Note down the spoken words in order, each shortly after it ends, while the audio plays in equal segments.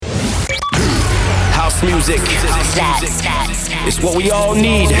house music. It's what we all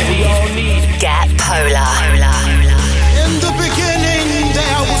need. Get polar. In the beginning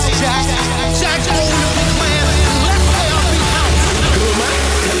there was Jack. Jack owned the clan. Let there be house.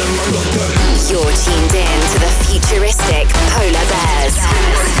 You're tuned in to the futuristic Polar Bears.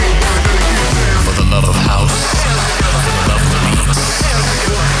 For the love of house, for the love of beats.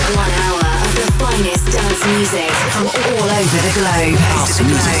 1 hour of the finest dance music from all over the globe. House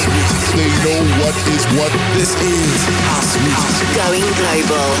music. They know what this is. House music. Going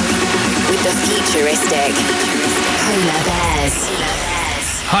global with the futuristic Polar Bears.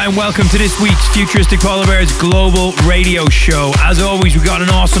 Hi and welcome to this week's Futuristic Polar Bears Global Radio Show. As always, we got an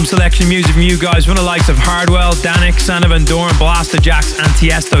awesome selection of music from you guys from the likes of Hardwell, Danik, Sander Van Doorn, Blasta Jax and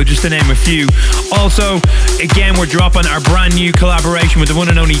Tiesto, just to name a few. Also, again, we're dropping our brand new collaboration with the one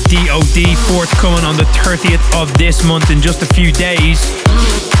and only DOD, forthcoming on the 30th of this month in just a few days.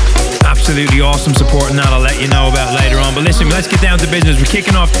 Absolutely awesome support, and that I'll let you know about later on. But listen, let's get down to business. We're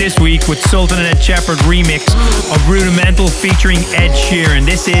kicking off this week with Sultan and Ed Shepherd remix of Rudimental featuring Ed Sheeran.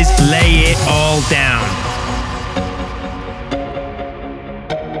 This is Lay It All Down.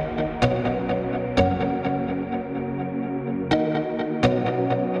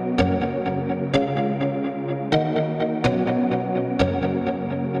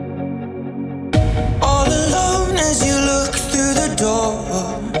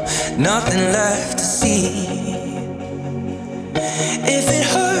 Nothing left to see. If it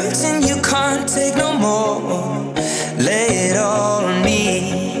hurts and you can't take no more, lay it all on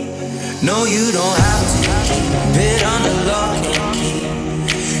me. No, you don't have to keep it under lock and key,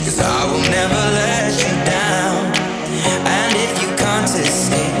 'cause I will never let you down. And if you can't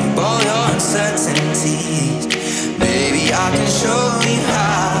escape all your uncertainties, baby, I can show you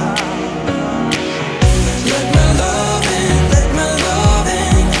how. Let my love in, let my love in.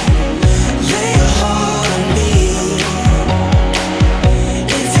 Lay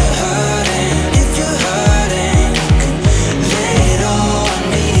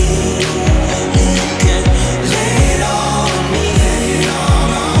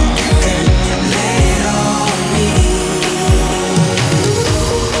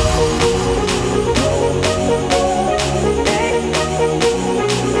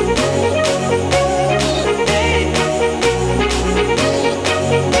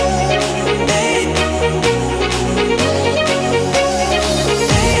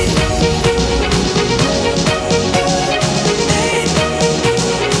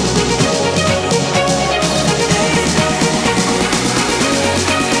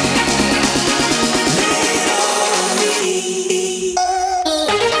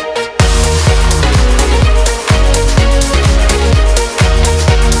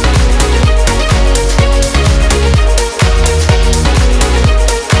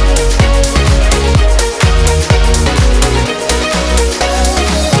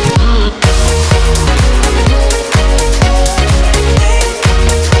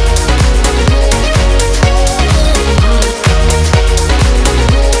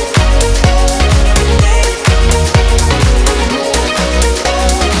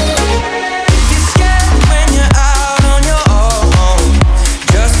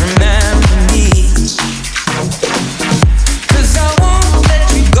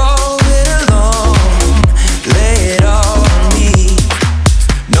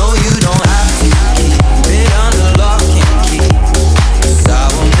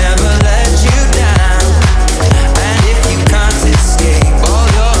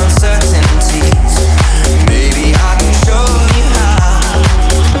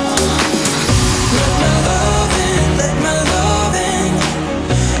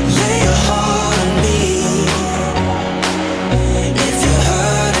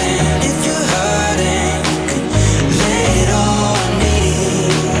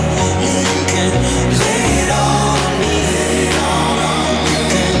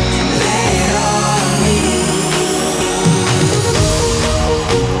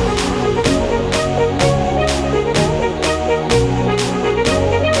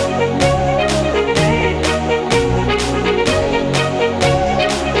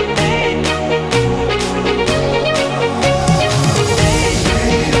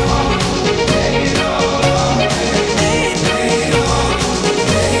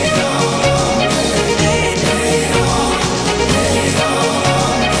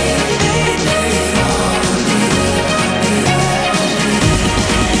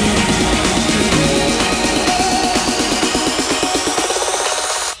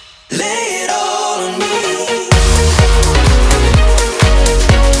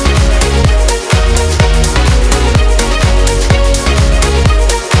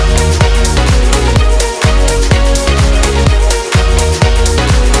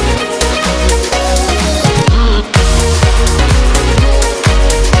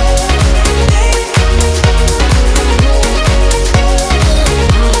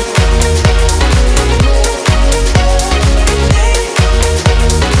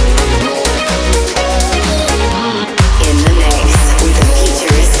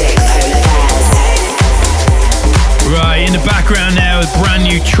brand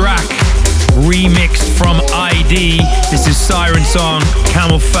new track remixed from ID. This is Siren Song,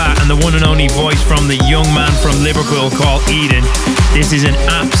 Camel Fat, and the one and only voice from the young man from Liverpool called Eden. This is an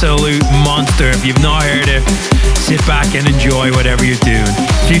absolute monster. If you've not heard it, sit back and enjoy whatever you're doing.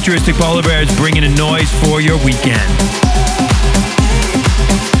 Futuristic Polar Bears bringing a noise for your weekend.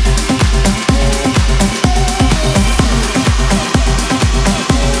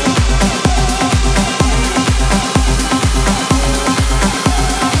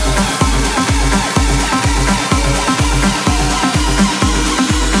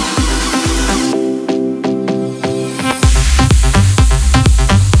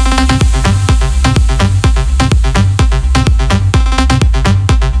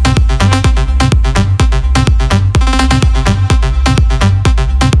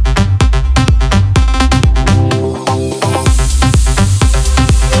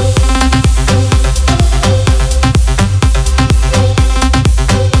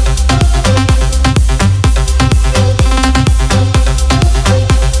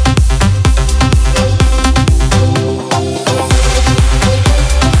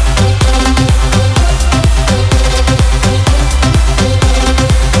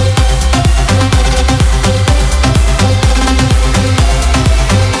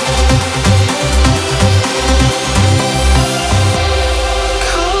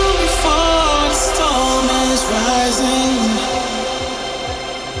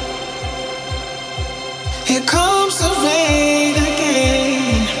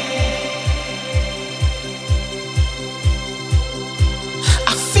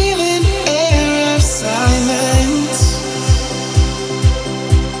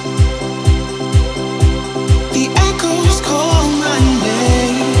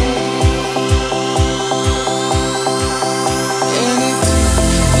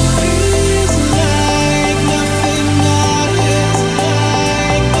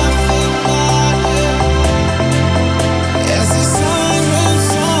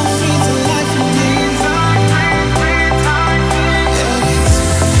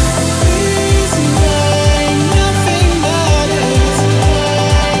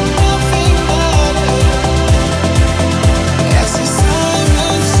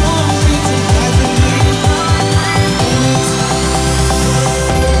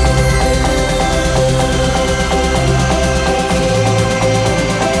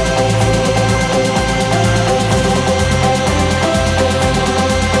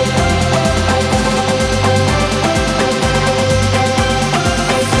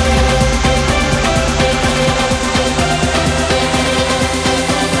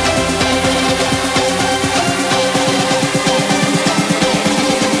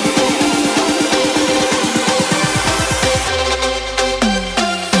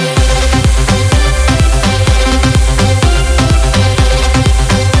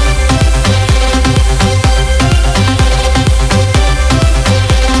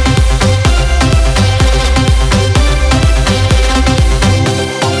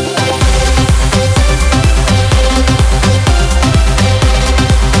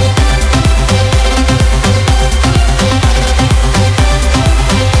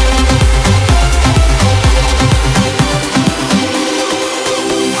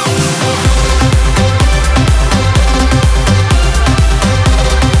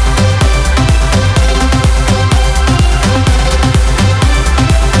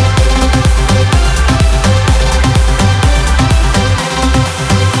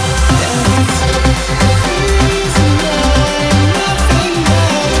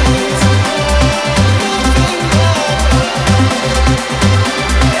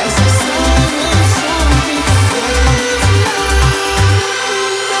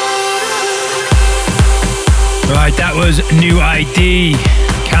 New ID,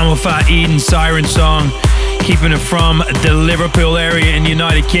 Camel Fat, Eden, Siren Song, keeping it from the Liverpool area in the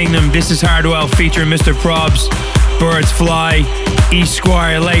United Kingdom. This is Hardwell featuring Mr. Probs, Birds Fly, East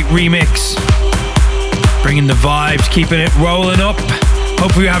Squire Late remix, bringing the vibes, keeping it rolling up.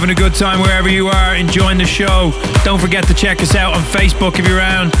 Hopefully you're having a good time wherever you are, enjoying the show. Don't forget to check us out on Facebook if you're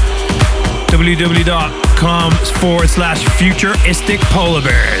around, www.com/Futuristic Polar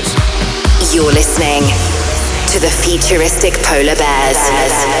Bears. You're listening to the Futuristic Polar Bears.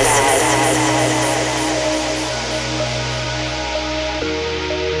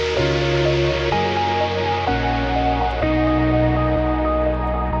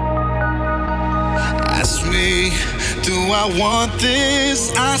 Ask me, do I want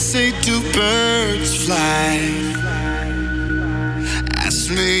this? I say, do birds fly? Ask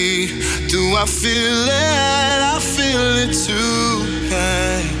me, do I feel it? I feel it too.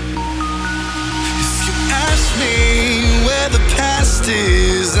 Ask me where the past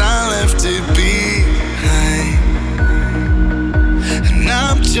is, I left it behind. And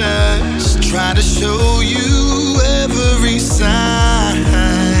I'm just trying to show you every sign.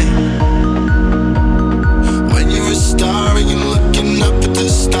 When you're a star and you're looking up at the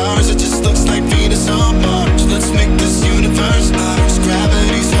stars, it just looks like Venus on Mars. Let's make this universe ours.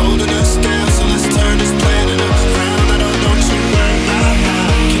 Gravity's holding us down, so let's turn this planet around. I don't you worry about how.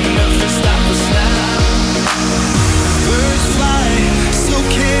 Can nothing stop us now. Birds fly, so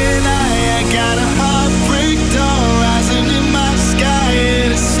can I. I got a heartbreak dawn rising in my sky.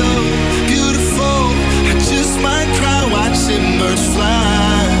 It is so beautiful, I just might cry watching birds fly.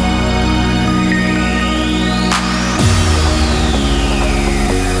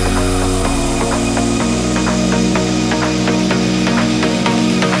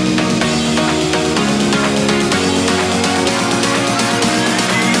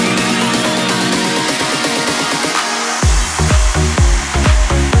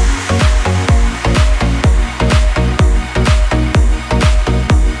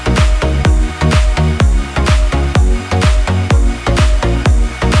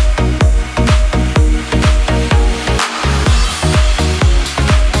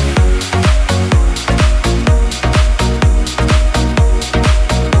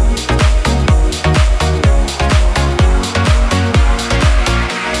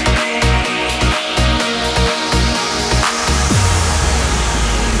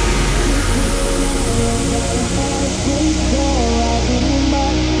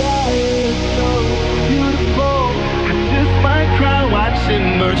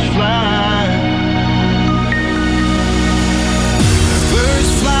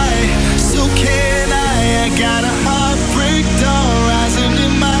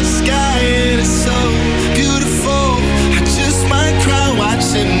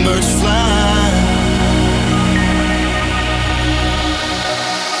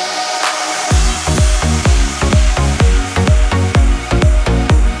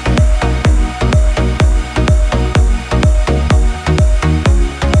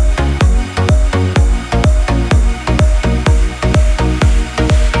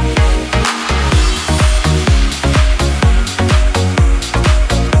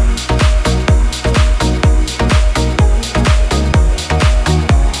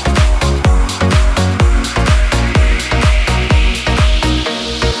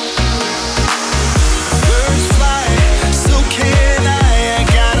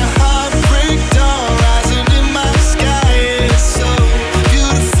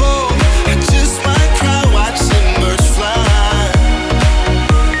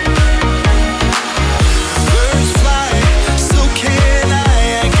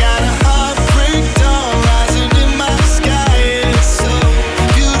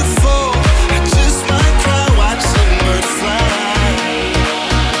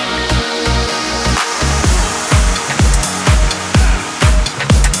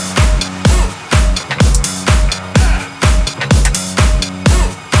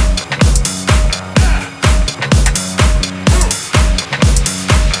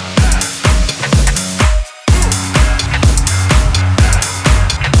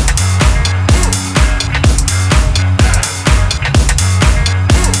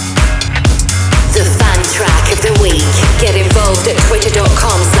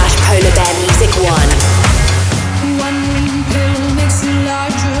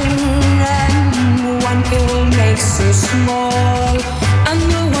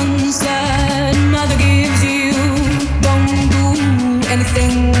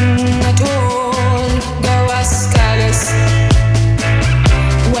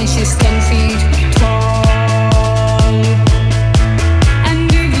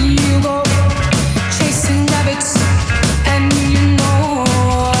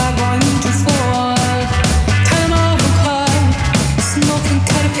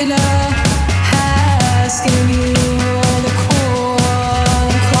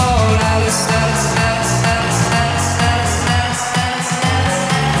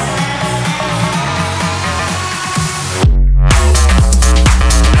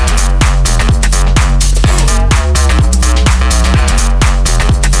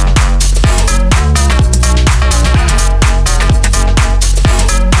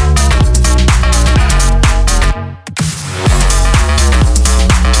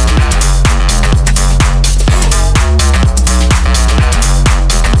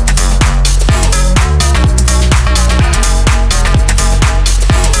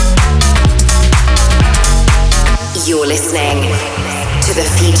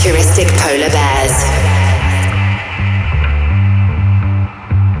 Futuristic Polar Bears.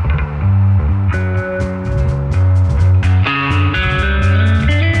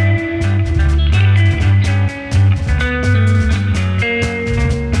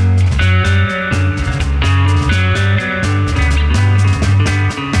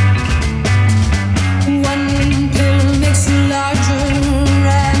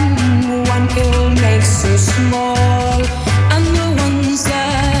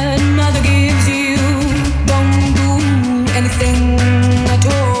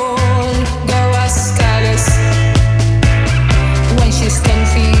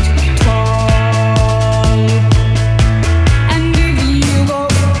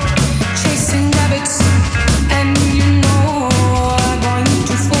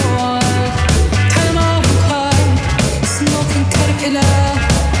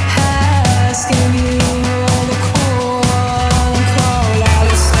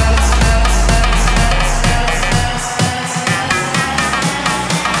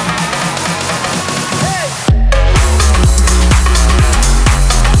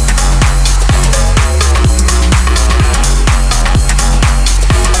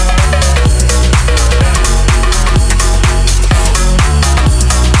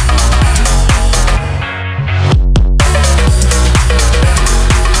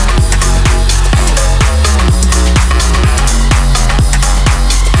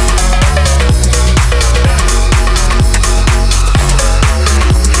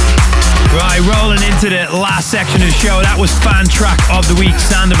 Section of the show. That was fan track of the week,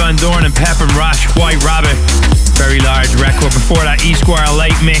 Sander Van Doorn and Pep and Rash, White Rabbit. Very large record. Before that, E-Square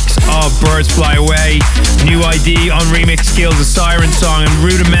late mix of Birds Fly Away. New ID on remix skills, a Siren Song, and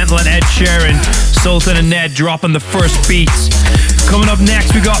Rudimental and Ed Sheeran. Sultan and Ned dropping the first beats. Coming up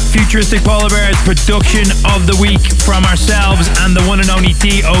next, we got Futuristic Polar Bears production of the week from ourselves and the one and only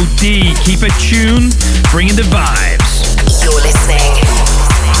D.O.D. Keep it tuned, bringing the vibes. You're listening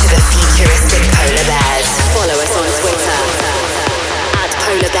to the Futuristic Polar Bears. Follow us on Twitter at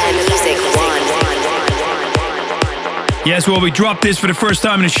Polar Bear Music 1. Yes, well, we dropped this for the first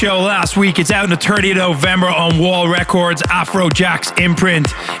time in the show last week. It's out on the 30th of November on Wall Records, Afrojack's imprint.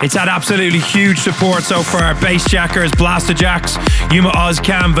 It's had absolutely huge support so far. Bass Jackers, Blaster Jacks, Yuma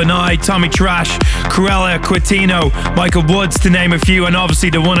Ozcam, Vinay, Tommy Trash, Cruella, Quintino, Michael Woods, to name a few, and obviously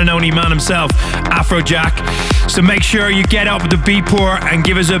the one and only man himself, Afrojack. So make sure you get up with the Beatport and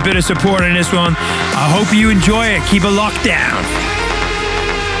give us a bit of support on this one. I hope you enjoy it. Keep it locked down.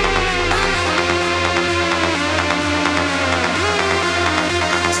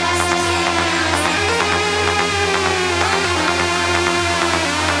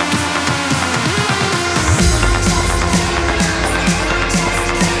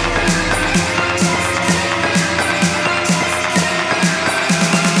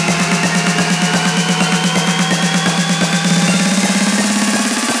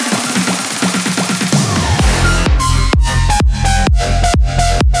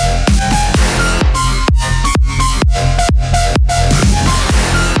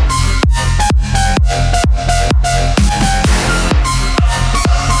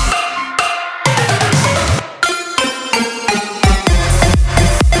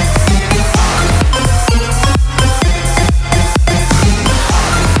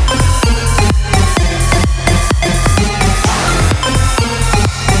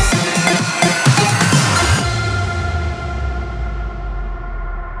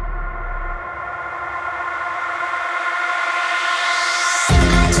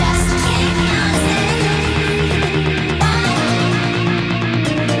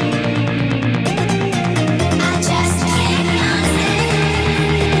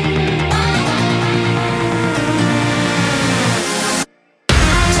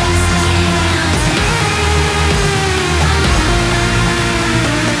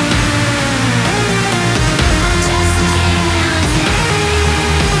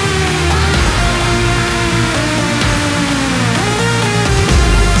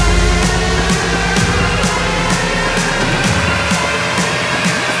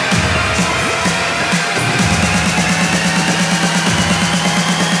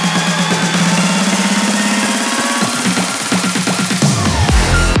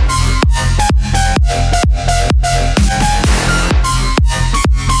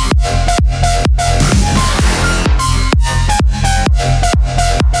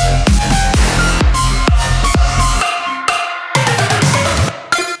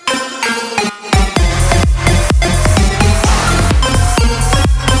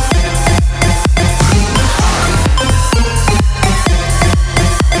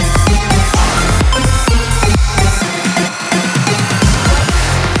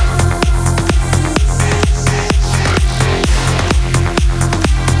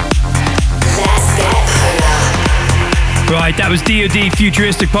 That was D.O.D.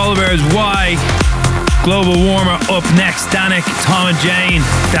 Futuristic Polar Bears. Why? Global Warmer up next. Danik, Tom and Jane.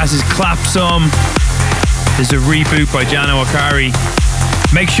 That's his Clap Some. There's a reboot by Jano Akari.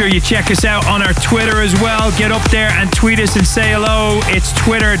 Make sure you check us out on our Twitter as well. Get up there and tweet us and say hello. It's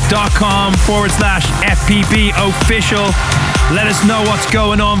twitter.com/FPB official. Let us know what's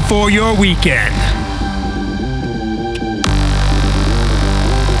going on for your weekend.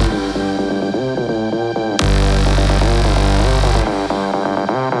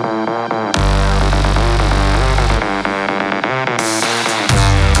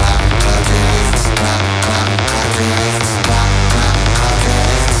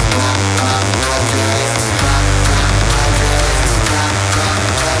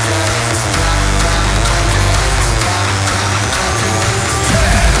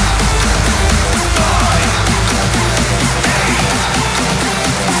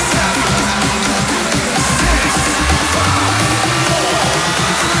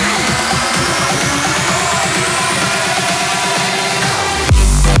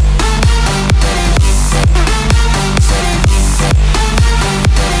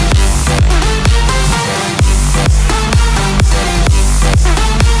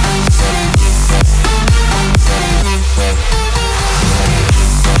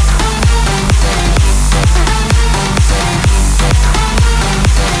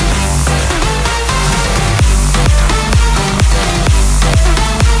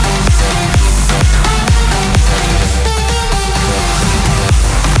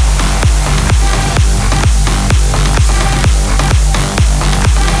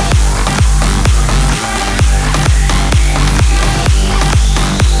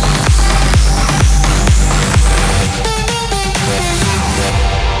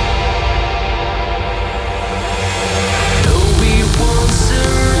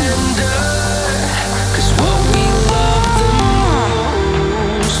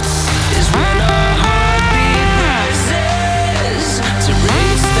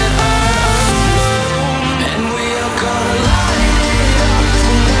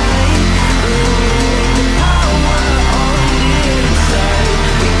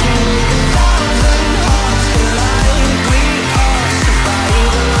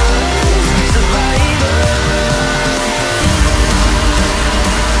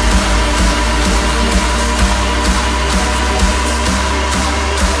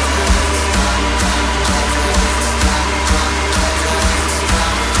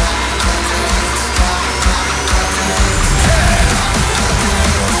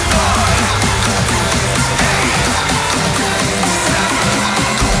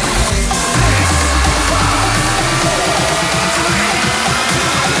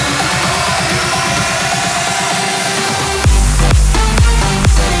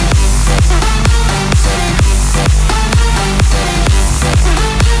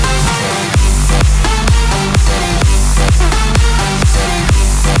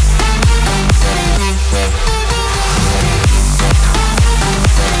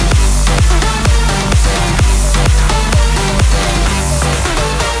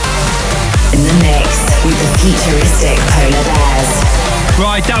 Futuristic Polar Bears.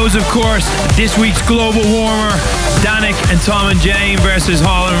 Right, that was of course this week's Global Warmer, Danik and Tom and Jane versus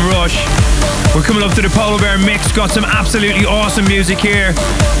Hall and Rush. We're coming up to the Polar Bear mix, got some absolutely awesome music here.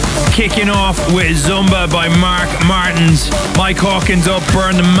 Kicking off with Zumba by Mark Martins, Mike Hawkins up,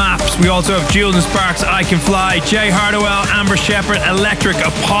 Burn the Maps. We also have Julian Sparks, I Can Fly, Jay Hardwell, Amber Shepherd, Electric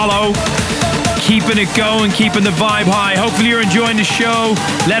Apollo. Keeping it going, keeping the vibe high. Hopefully you're enjoying the show.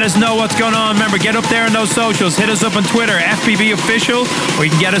 Let us know what's going on. Remember, get up there on those socials. Hit us up on Twitter, FPB Official, or you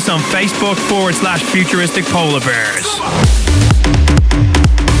can get us on Facebook/Futuristic Polar Bears.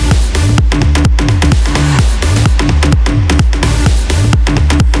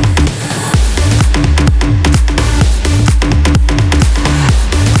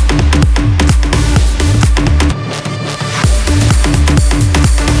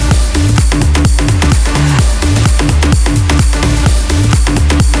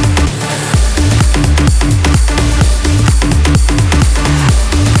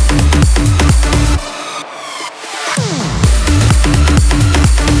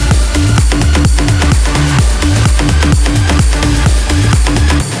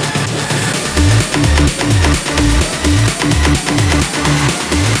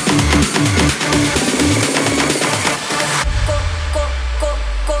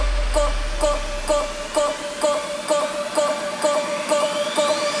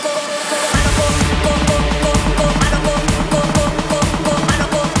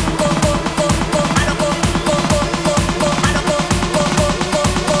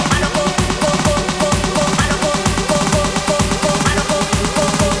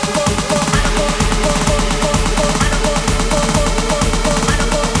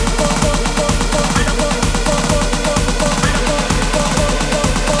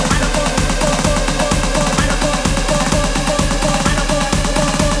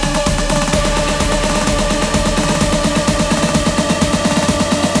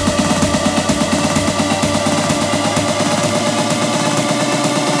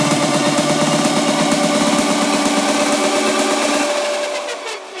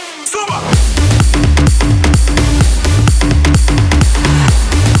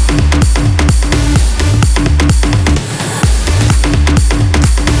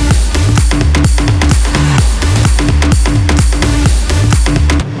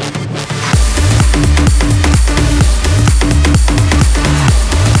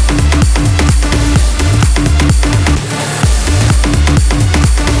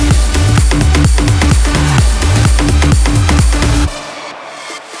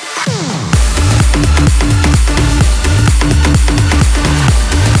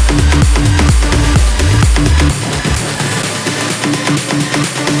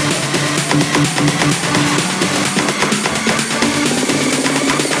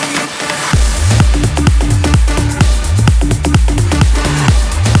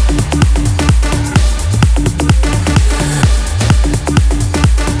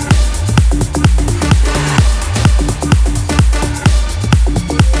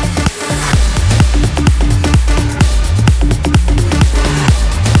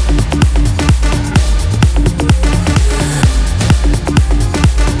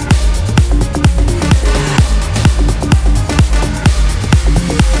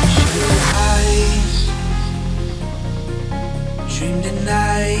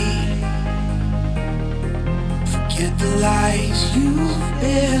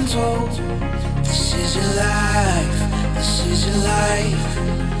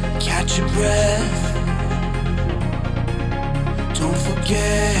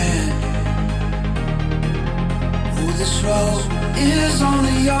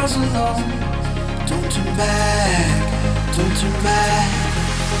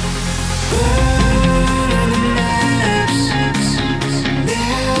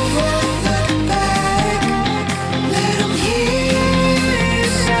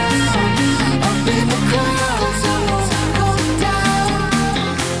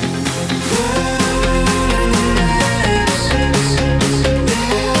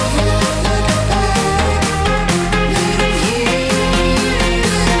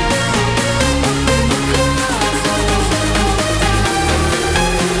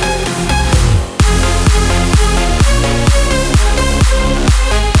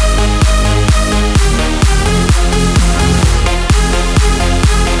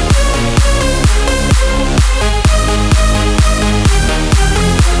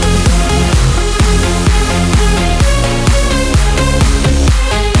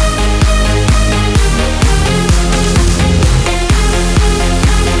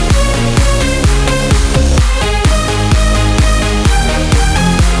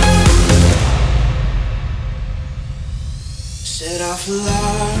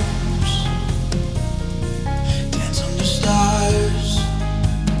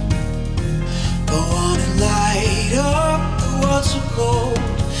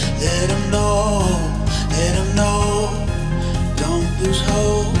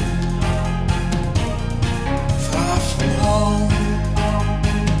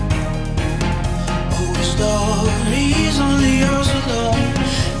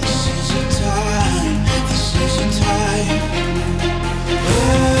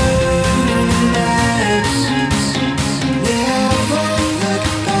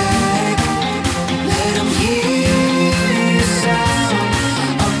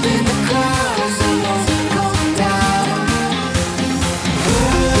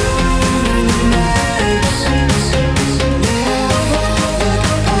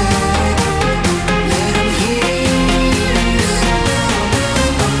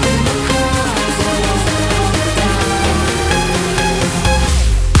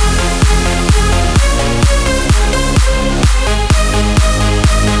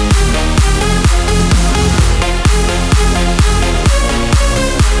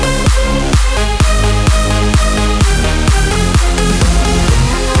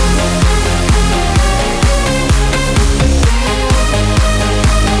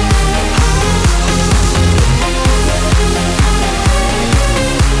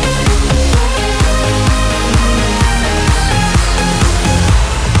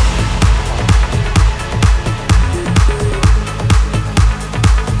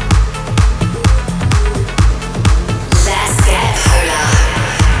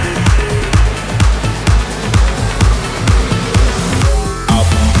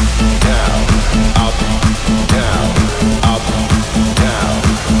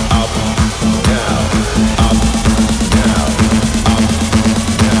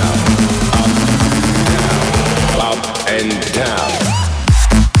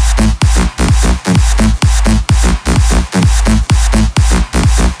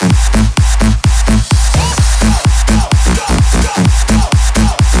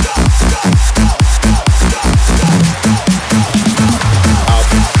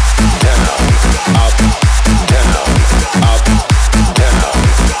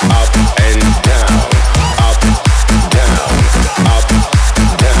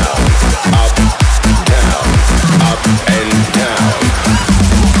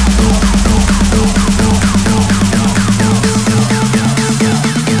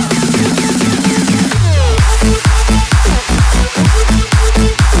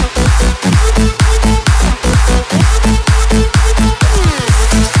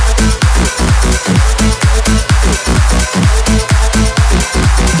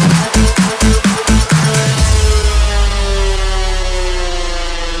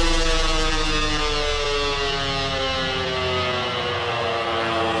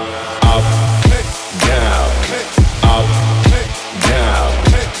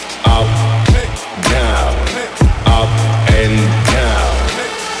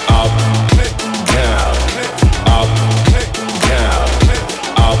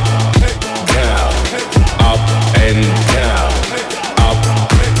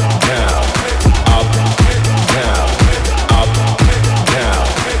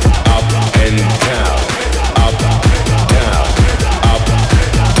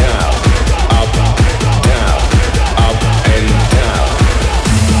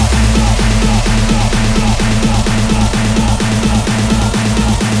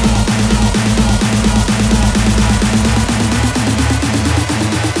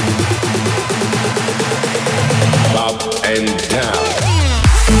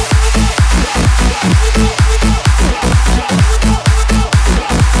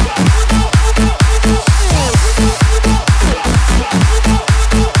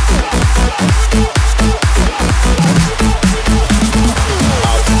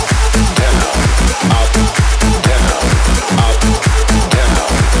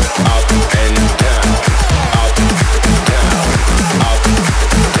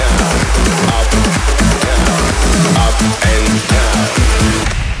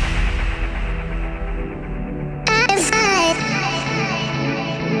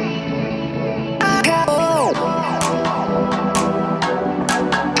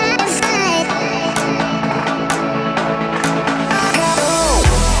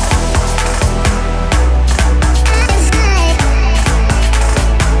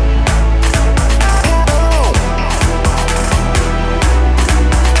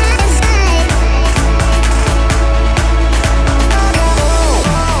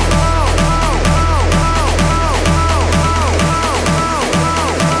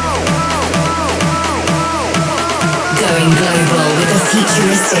 Going global with the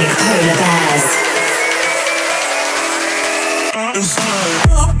futuristic polar bears.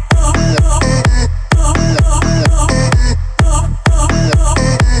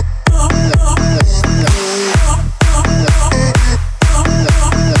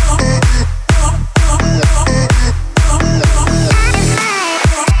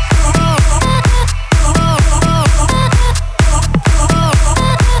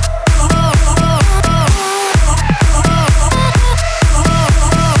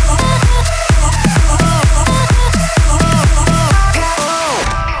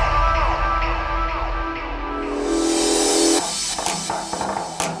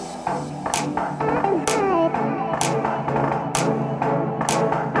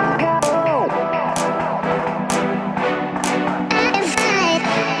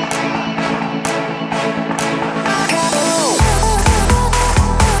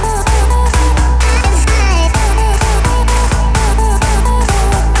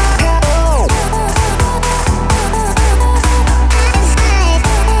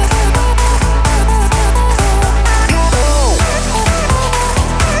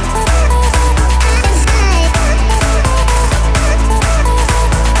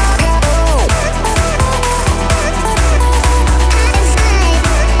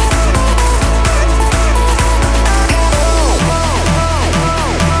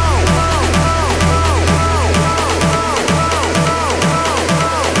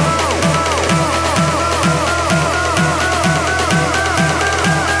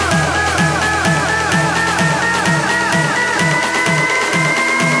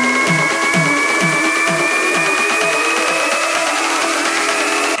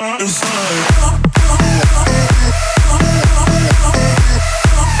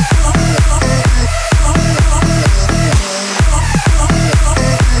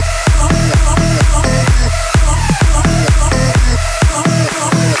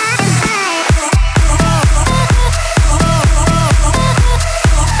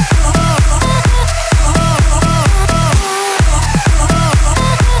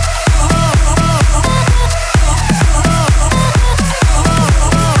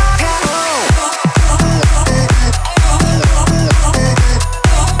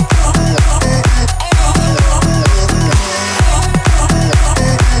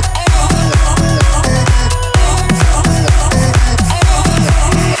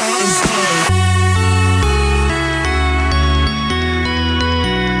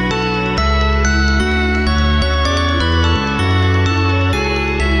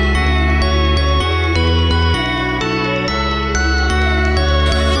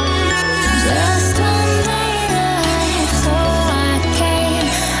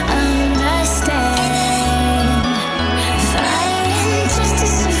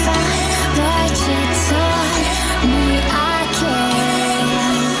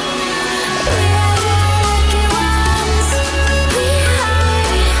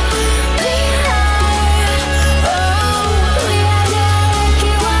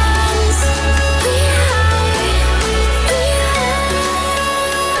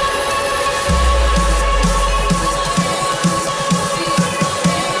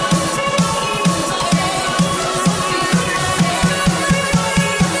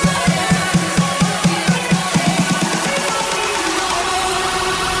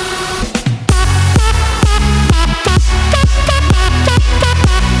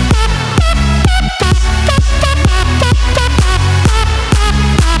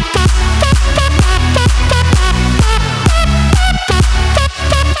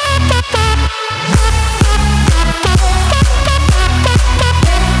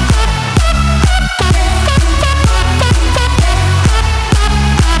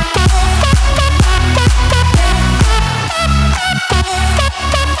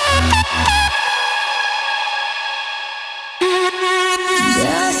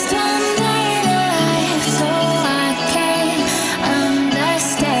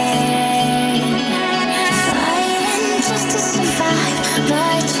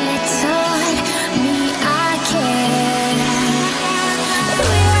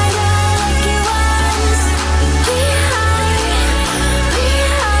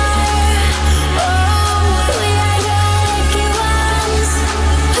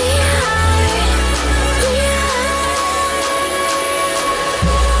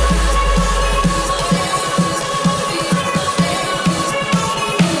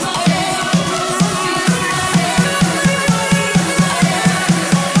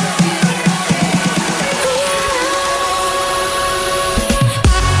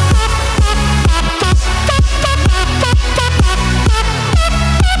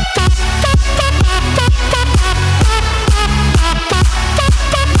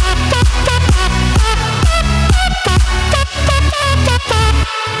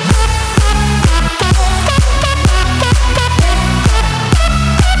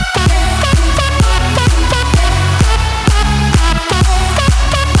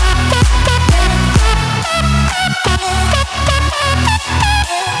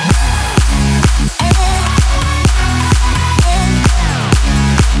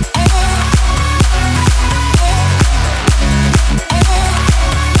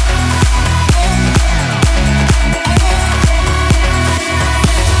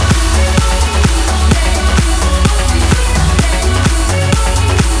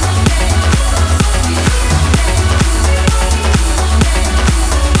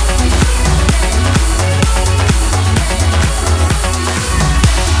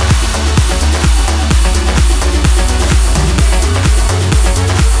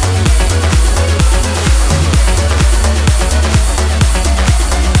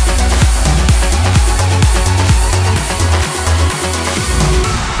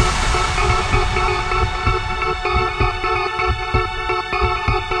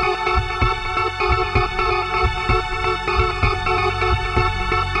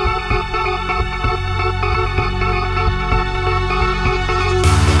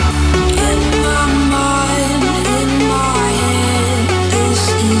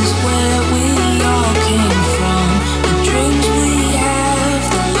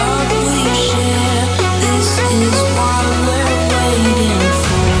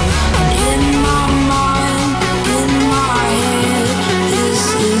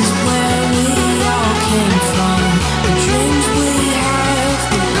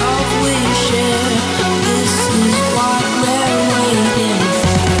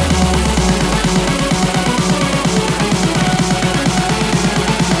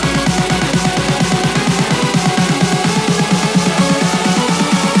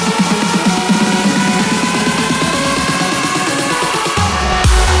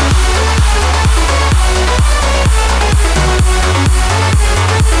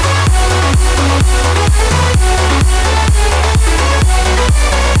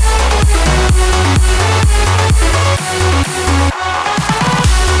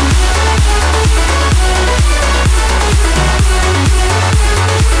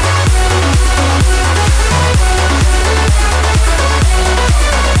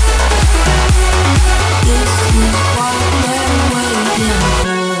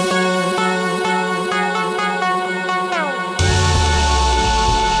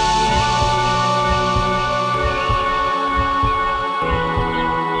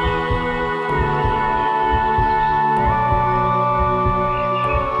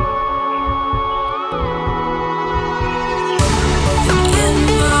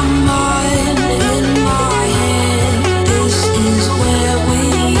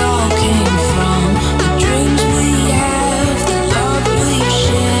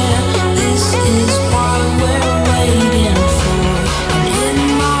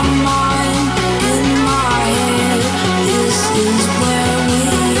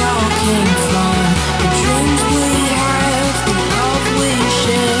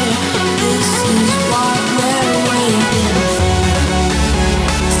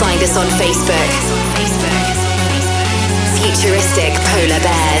 Find us on Facebook. Futuristic Polar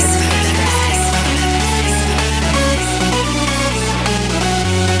Bears.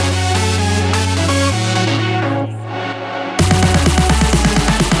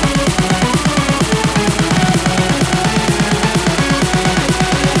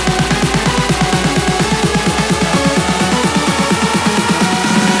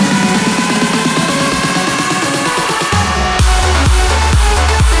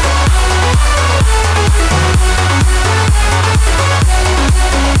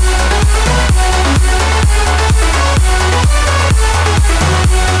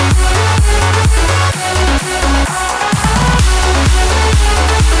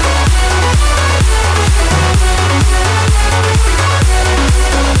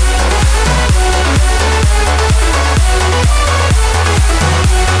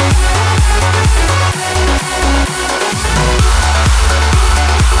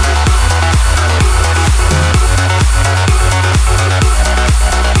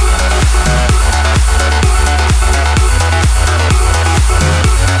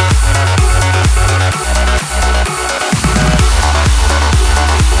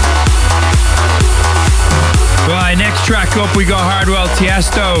 Track up, we got Hardwell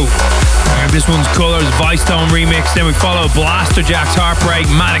Tiesto. This one's Colours Vice Tone remix. Then we follow Blaster Jack's Heartbreak,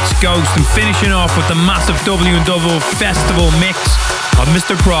 Maddox Ghost, and finishing off with the massive W&W Festival mix of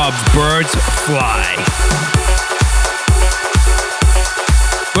Mr. Prob's Birds Fly.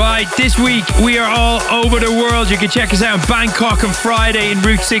 Right, this week we are all over the world. You can check us out in Bangkok on Friday in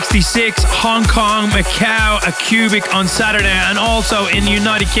Route 66, Hong Kong, Macau, a Cubic on Saturday, and also in the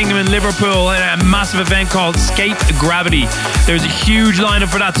United Kingdom in Liverpool at a massive event called Escape Gravity. There's a huge lineup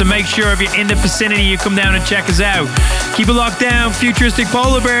for that, so make sure if you're in the vicinity you come down and check us out. Keep it locked down. Futuristic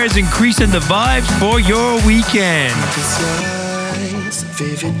Polar Bears, increasing the vibes for your weekend.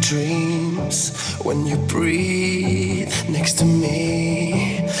 Vivid dreams when you breathe next to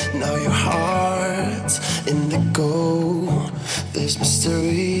me. Now your heart's in the go. There's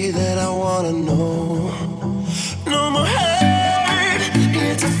mystery that I wanna know. No more hurt,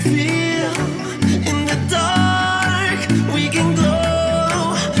 here to feel. In the dark, we can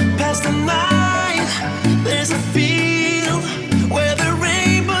glow. Past the night, there's a field where the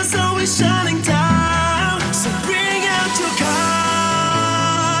rainbow's always shining down. So bring out your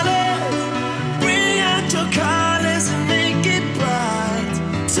colors and make it bright.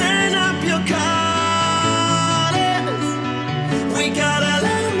 Turn up your colors. We gotta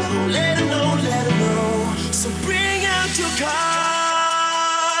let 'em know, let 'em know, let 'em know. So bring out your colors.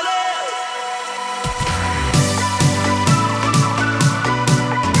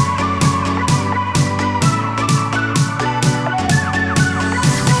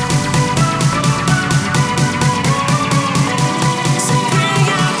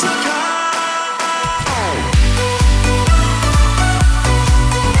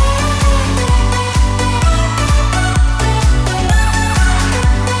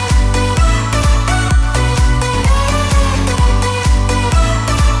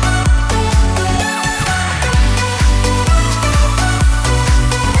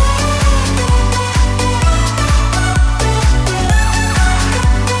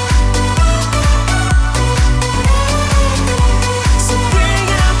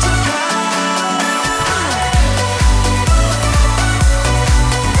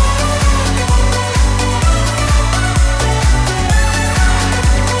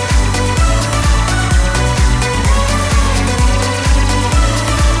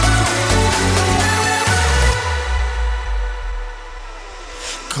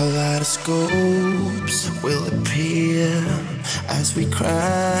 Kaleidoscopes will appear as we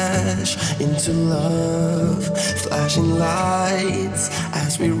crash into love. Flashing lights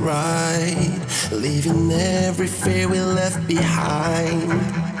as we ride, leaving every fear we left behind.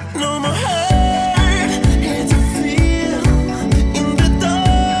 No more hurt, here to feel. In the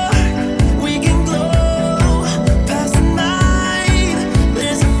dark, we can glow. Past the night,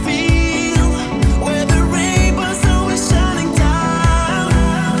 there's a field where the rainbow's always shining down.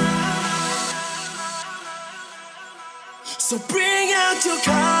 So bring out your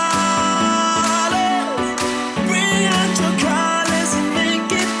colors, bring out your colors and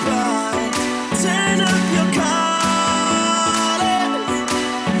make it bright. Turn up your colors.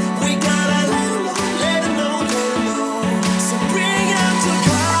 We gotta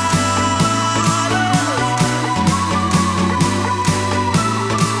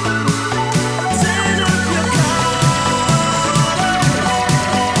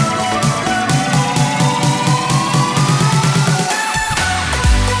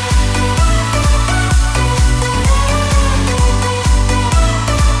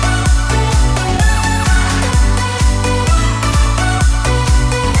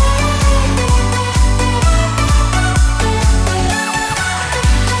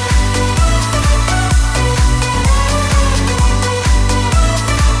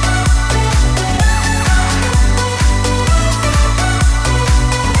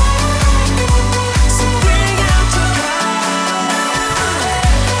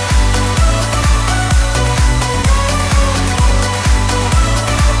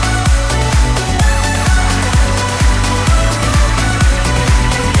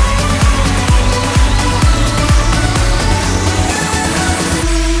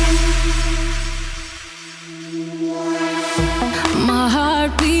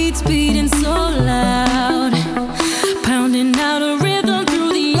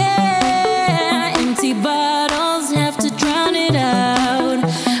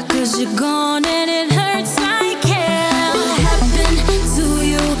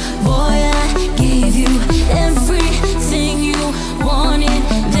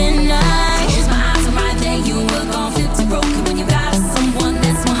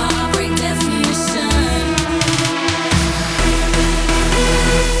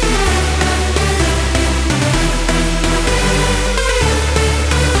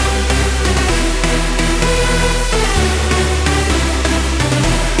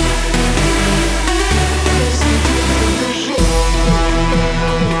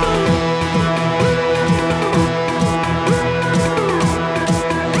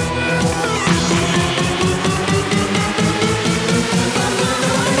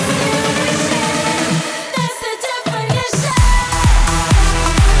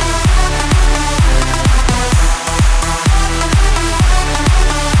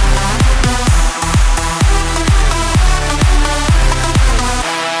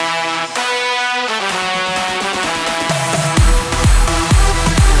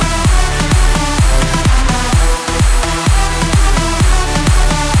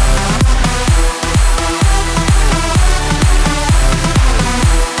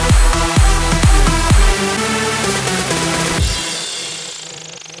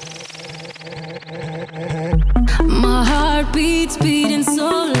Heartbeats beating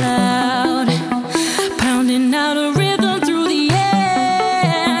so loud, pounding out a rhythm through the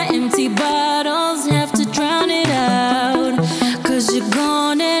air. Empty bottles have to drown it out, 'cause you're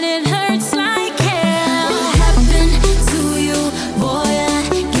gone and it hurts like hell. What happened to you, boy?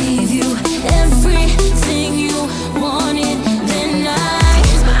 I gave you everything you wanted. Then I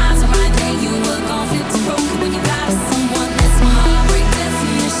closed my eyes and right there you were gone. Feel too broken when you got someone. That's my heartbreak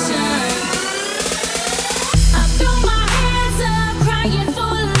definition. I throw my hands up, crying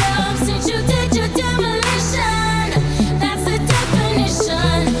for love since you did your demolition. That's the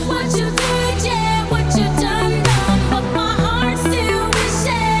definition. What you did, yeah, what you done, but my heart still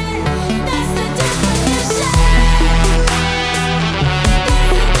wishing. That's the definition.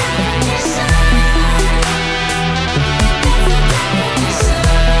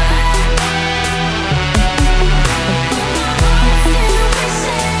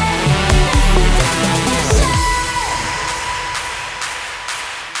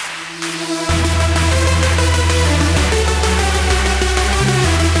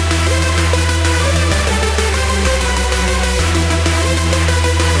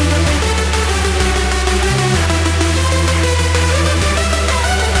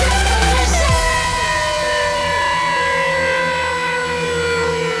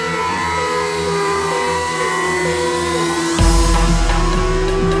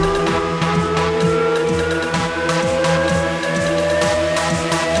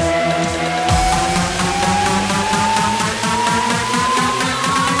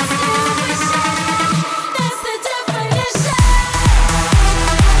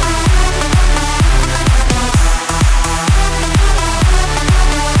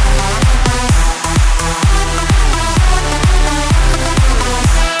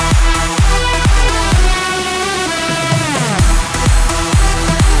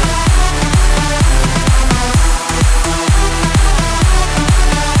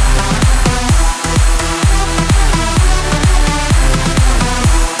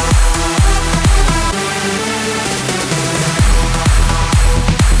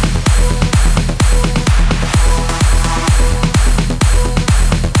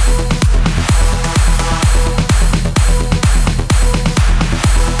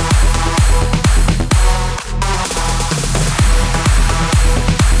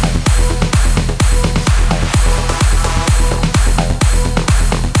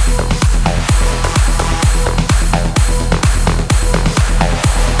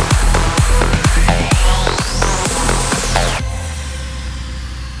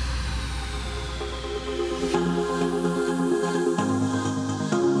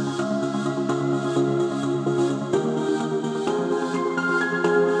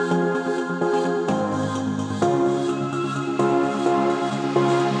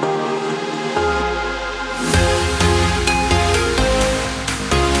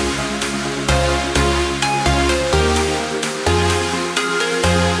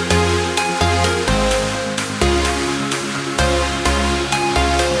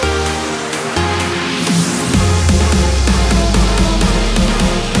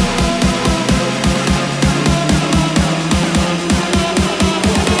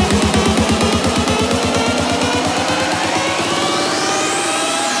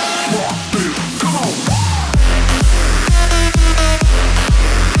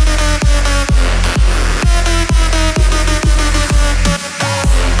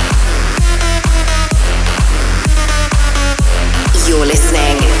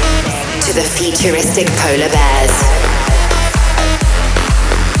 That's the Futuristic Polar Bears.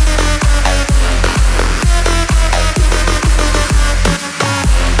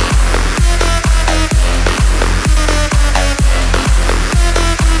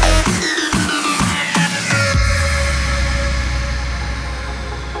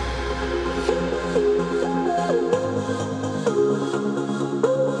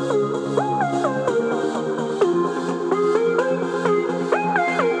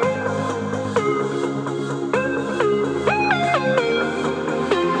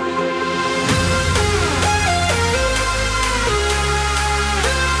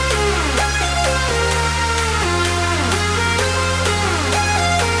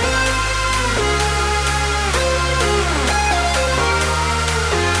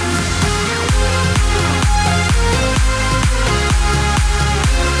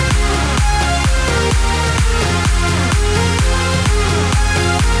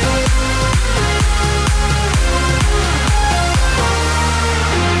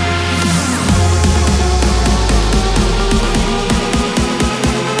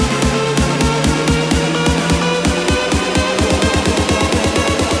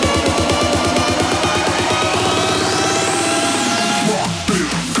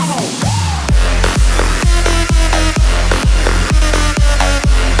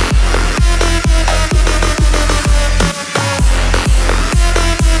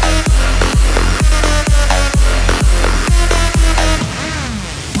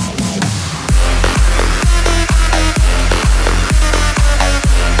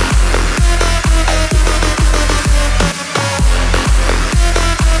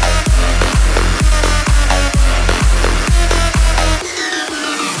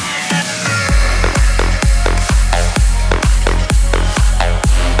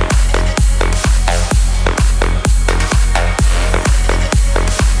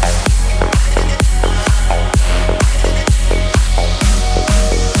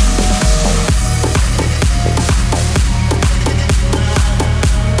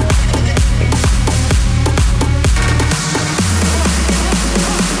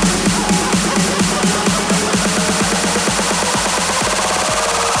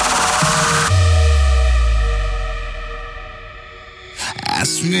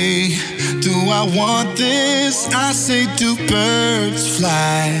 I want this. I say, do birds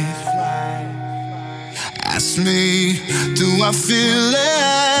fly? Ask me, do I feel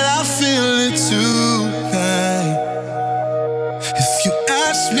it? I feel it tonight. If you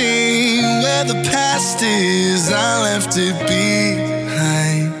ask me where the past is, I left it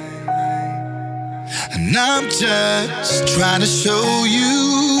behind. And I'm just trying to show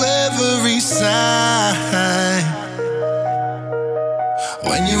you every sign.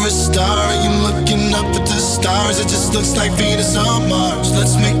 When you're a star and you're looking up at the stars, it just looks like Venus on Mars.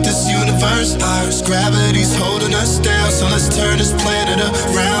 Let's make this universe ours. Gravity's holding us down, so let's turn this planet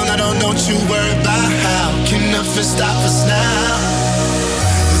around. I don't you worry about how. Can nothing stop us now?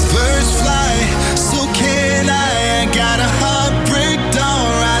 As birds fly, so can I. I got a heartbreak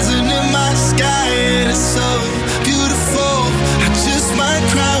dawn rising in my sky. It is so beautiful, I just might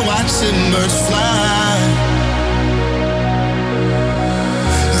cry watching birds fly.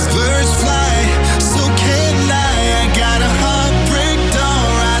 Birds fly.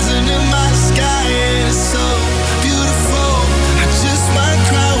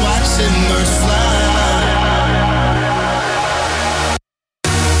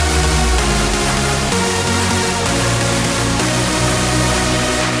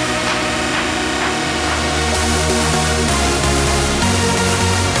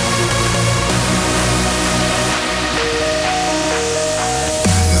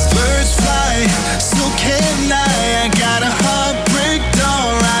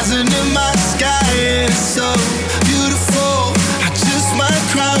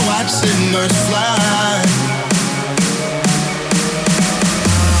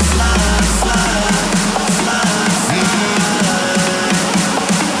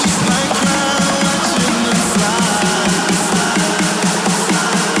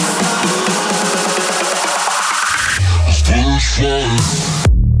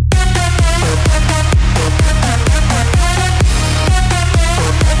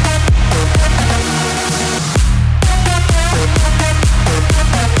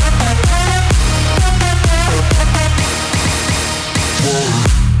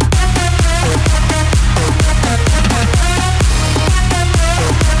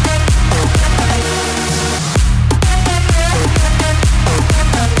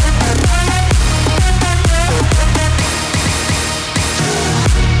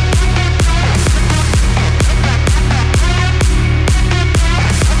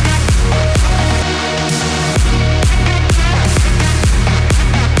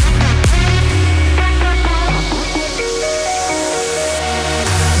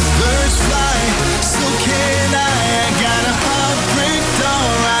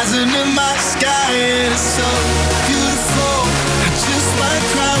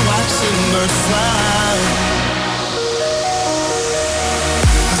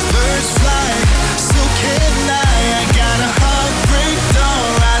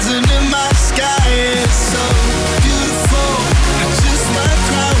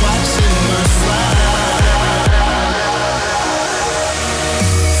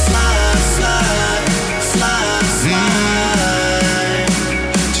 Fly, fly, fly, fly.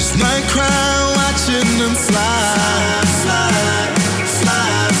 Just my crown watching them fly. Birds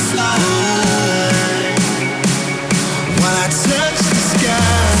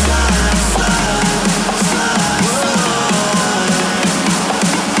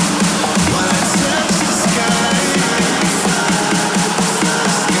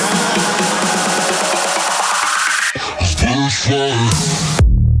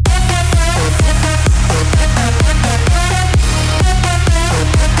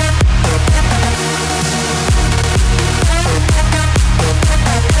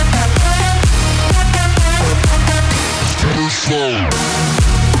fly.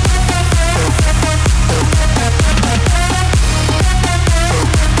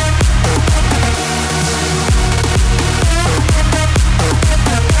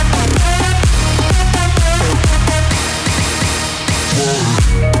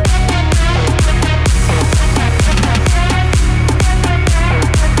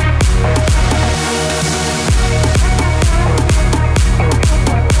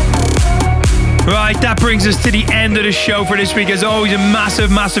 That brings us to the end of the show for this week. As always, a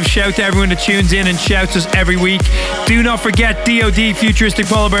massive shout to everyone that tunes in and shouts us every week. Do not forget DOD Futuristic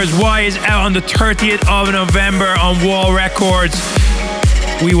Polar Bears Y is out on the 30th of November on Wall Records.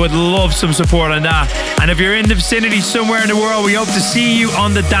 We would love some support on that. And if you're in the vicinity somewhere in the world, we hope to see you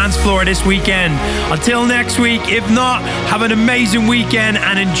on the dance floor this weekend. Until next week, if not, have an amazing weekend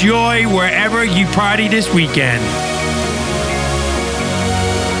and enjoy wherever you party this weekend.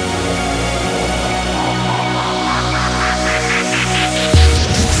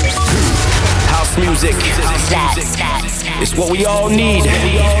 music. It's what we all need.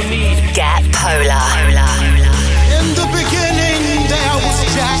 Get polar. In the beginning, there was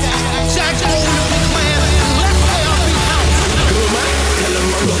Jack. Jack Bowler, man.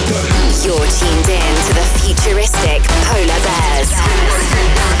 You're tuned in to the futuristic Polar Bears.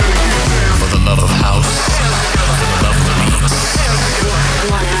 For the love of house, for the love of beats.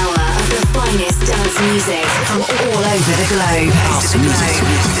 1 hour of the finest dance music from all over the globe. House music.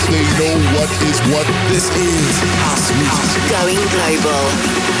 They know what is what this is. House music. Going global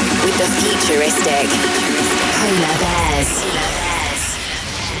with the futuristic Polar Bears.